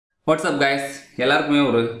What's up guys? எல்லாருக்குமே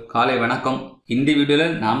ஒரு காலை வணக்கம். இந்த வீடியோல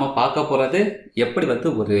நாம பார்க்க போறது எப்படி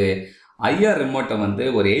ஒரு IR ரிமோட்டை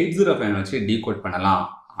ஒரு 805 வச்சு டீகோட் பண்ணலாம்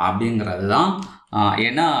அப்படிங்கிறது தான்.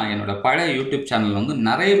 ஏன்னா என்னோட பழைய யூடியூப் சேனல்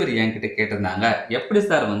நிறைய பேர் என்கிட்ட கேட்டிருந்தாங்க, எப்படி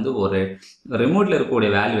சார் ஒரு ரிமோட்ல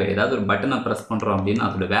இருக்கக்கூடிய வேல்யூ ஏதாவது ஒரு பட்டனை பிரஸ் பண்றோம் அப்படின்னா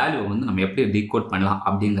அதோட வேல்யூ நம்ம எப்படி டீகோட் பண்ணலாம்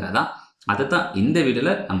அப்படிங்கிறதா. அதை தான் இந்த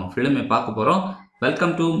வீடியோல நம்ம ஃபுல்லுமே பார்க்க போறோம்.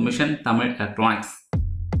 Welcome to mission Tamil electronics.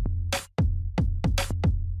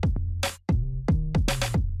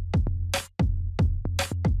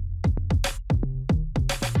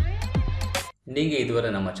 நீங்கள் இதுவரை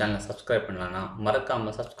நம்ம சேனலை சப்ஸ்கிரைப் பண்ணலன்னா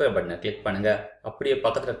மறக்காமல் சப்ஸ்கிரைப் பட்டனை கிளிக் பண்ணுங்கள். அப்படியே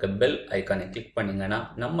பக்கத்தில் இருக்க பெல் ஐக்கானை கிளிக் பண்ணிங்கன்னா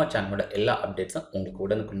நம்ம சேனலோட எல்லா அப்டேட்ஸும் உங்களுக்கு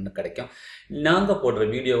உடனுக்குன்னு கிடைக்கும். நாங்கள் போடுற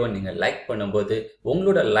வீடியோவை நீங்கள் லைக் பண்ணும்போது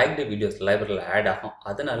உங்களோட லைக்டு வீடியோஸ் லைப்ரரியில் ஆட் ஆகும்.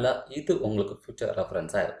 அதனால் இது உங்களுக்கு ஃபியூச்சர்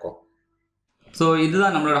ரெஃபரன்ஸாக இருக்கும். ஸோ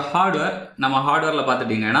இதுதான் நம்மளோட ஹார்ட்வேர். நம்ம ஹார்ட்வேரில்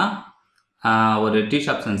பார்த்துட்டிங்கன்னா ஒரு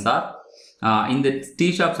டீஷாப் சென்சார். இந்த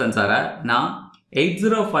டீஷாப் சென்சாரை நான்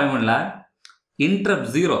 8051ல் இன்டரப்ட்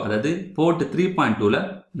 0 அதாவது போர்ட் 3.2ல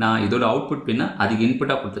நான் இதோட அவுட்புட் பின்ன அதுக்கு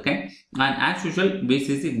இன்புட்டாக கொடுத்துருக்கேன். And as usual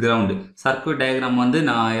BCG ground circuit diagram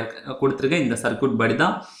நான் கொடுத்துருக்கேன். இந்த சர்க்யூட் படி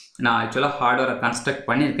தான் நான் ஆக்சுவலாக ஹார்ட்வேரை கன்ஸ்ட்ரக்ட்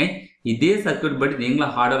பண்ணியிருக்கேன். இதே சர்க்யூட் படி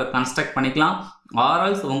நீங்களும் ஹார்ட்வேரை கன்ஸ்ட்ரக்ட் பண்ணிக்கலாம்.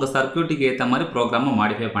 ஆர்எல்ஸ் உங்கள் சர்க்யூட்டுக்கு ஏற்ற மாதிரி ப்ரோக்ராமை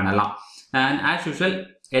மாடிஃபை பண்ணலாம். அண்ட் ஆஸ் யூஷுவல்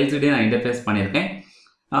எல்சிடி நான் இன்டர்ஃபேஸ் பண்ணியிருக்கேன்.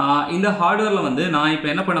 இந்த ஹார்ட்வேரில் நான் இப்போ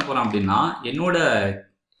என்ன பண்ண போகிறேன் அப்படின்னா, என்னோட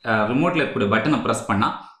ரிமோட்டில் இருக்கக்கூடிய பட்டனை ப்ரெஸ்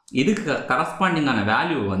பண்ணால் இதுக்கு கரஸ்பாண்டிங்கான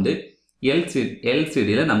வேல்யூ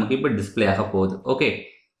எல்சிடியில் நமக்கு இப்போ டிஸ்பிளே ஆக போகுது. ஓகே,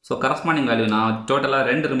 ஸோ கரஸ்பாண்டிங் வேல்யூ நான் டோட்டலாக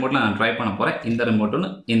 2 ரிமோட்டில் நான் ட்ரை பண்ண போகிறேன். இந்த ரிமோட் ஒன்று,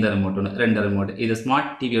 இந்த ரிமோட் ஒன்று, 2 ரிமோட். இது ஸ்மார்ட்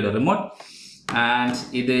டிவியோட ரிமோட் அண்ட்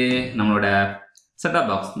இது நம்மளோட செட்டப்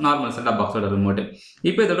பாக்ஸ், நார்மல் செட்டப் பாக்ஸோட ரிமோட்டு.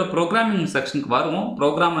 இப்போ இதோட ப்ரோக்ராமிங் செக்ஷனுக்கு வருவோம்.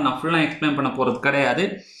 ப்ரோக்ராமை நான் ஃபுல்லாக எக்ஸ்பிளைன் பண்ண போகிறது கிடையாது.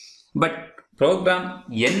 பட் ப்ரோக்ராம்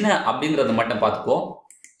என்ன அப்படிங்கிறத மட்டும் பார்த்துக்குவோம்.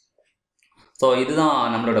 ஸோ இதுதான்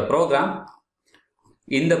நம்மளோட ப்ரோக்ராம்.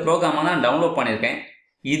 இந்த ப்ரோக்ராமை தான் டவுன்லோட் பண்ணியிருக்கேன்.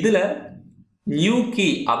 இதில் நியூ கீ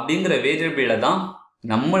அப்படிங்கிற வேரியபிளில் தான்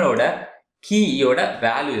நம்மளோட கீயோட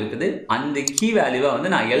வேல்யூ இருக்குது. அந்த கீ வேல்யூவை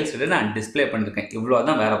நான் எல்சிடியில் நான் டிஸ்பிளே பண்ணியிருக்கேன். இவ்வளோ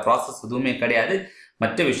தான், வேறு ப்ராசஸ் எதுவுமே கிடையாது.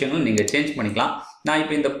 மற்ற விஷயங்களும் நீங்கள் சேஞ்ச் பண்ணிக்கலாம். நான்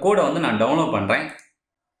இப்போ இந்த கோடை நான் டவுன்லோட் பண்ணுறேன்.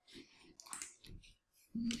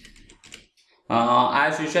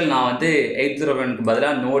 ஆஸ் யூஷுவல் நான் 801க்கு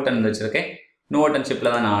பதிலாக நோட்டன் வச்சுருக்கேன். நோட்டன்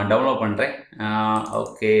ஷிப்பில் தான் நான் டவுன்லோட் பண்ணுறேன்.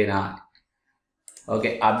 Okay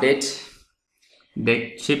update tech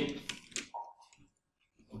ship.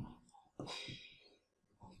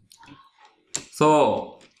 So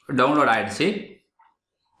download ஆகிடுச்சு.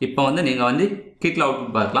 இப்போ நீங்கள் கிட்டில்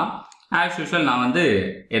அவுட்புட் பார்க்கலாம். ஆஸ் யூஷுவல் நான்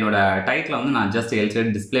என்னோட டைட்டில் நான் ஜஸ்ட்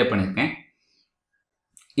எல்சிடி டிஸ்பிளே பண்ணியிருக்கேன்.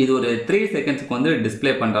 இது ஒரு 3 செகண்ட்ஸுக்கு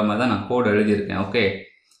டிஸ்பிளே பண்ணுற மாதிரி தான் நான் கோட் எழுதியிருக்கேன். ஓகே,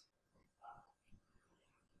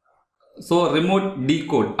 ஸோ ரிமோட்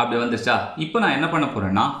டீகோட் அப்படி வந்துருச்சா. இப்போ நான் என்ன பண்ண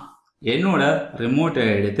போகிறேன்னா, என்னோட ரிமோட்டை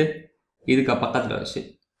எடுத்து இதுக்கு பக்கத்தில் வச்சு,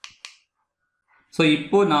 ஸோ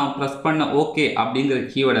இப்போது நான் ப்ரெஸ் பண்ண ஓகே அப்படிங்கிற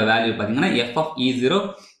கீயோட வேல்யூ பார்த்தீங்கன்னா FE0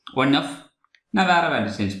 1F. நான் வேறு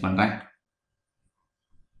வேல்யூ சேஞ்ச் பண்ணுறேன்.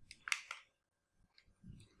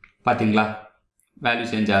 பார்த்தீங்களா, வேல்யூ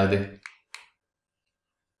சேஞ்ச் ஆகுது.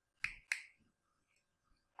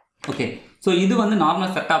 ஓகே, ஸோ இது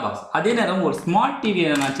நார்மல் செட்டாப் பாக்ஸ். அதே நேரம் ஒரு ஸ்மார்ட்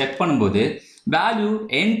டிவியை நான் செக் பண்ணும்போது வேல்யூ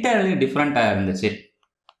என்டையர்லி டிஃப்ரெண்ட்டாக இருந்துச்சு.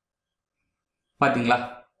 பார்த்தீங்களா,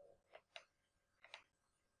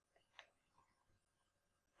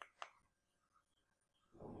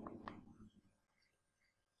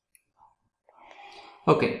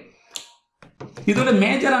 ஓகே. இதோட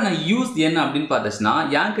மேஜரான யூஸ் என்ன அப்படின்னு பார்த்துச்சுன்னா,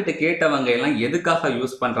 என்கிட்ட கேட்டவங்க எல்லாம் எதுக்காக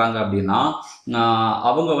யூஸ் பண்ணுறாங்க அப்படின்னா,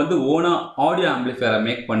 அவங்க ஓனா ஆடியோ ஆம்பிளிஃபையரை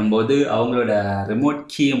மேக் பண்ணும்போது அவங்களோட ரிமோட்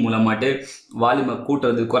கீ மூலமாட்டு வால்யூமை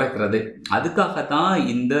கூட்டுறது குறைக்கிறது, அதுக்காகத்தான்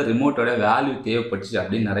இந்த ரிமோட்டோட வேல்யூ தேவைப்பட்டுச்சு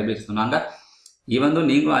அப்படின்னு நிறைய பேர் சொன்னாங்க.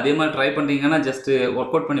 நீங்களும் அதே மாதிரி ட்ரை பண்ணுறீங்கன்னா ஜஸ்ட்டு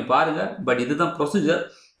ஒர்க் அவுட் பண்ணி பாருங்கள். பட் இதுதான் ப்ரொசீஜர்.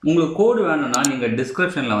 உங்களுக்கு கோடு வேணும்னா நீங்கள்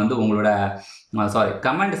டிஸ்கிரிப்ஷனில் உங்களோட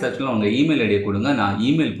கமெண்ட் செக்ஷனில் உங்கள் இமெயில் ஐடியை கொடுங்க, நான்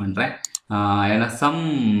இமெயில் பண்ணுறேன். ஏன்னா சம்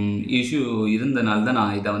இஷ்யூ இருந்தனால தான்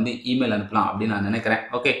நான் இதை இமெயில் அனுப்பலாம் அப்படின்னு நான் நினைக்கிறேன்.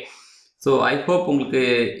 ஓகே, ஸோ ஐ ஹோப் உங்களுக்கு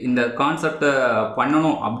இந்த கான்செப்டை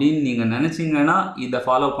பண்ணணும் அப்படின்னு நீங்கள் நினச்சிங்கன்னா இதை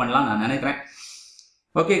ஃபாலோ பண்ணலாம் நான் நினைக்கிறேன்.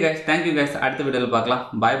 Okay guys, thank you guys. அடுத்த வீடியோவில் பார்க்கலாம்.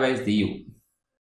 பாய் பாய், see you.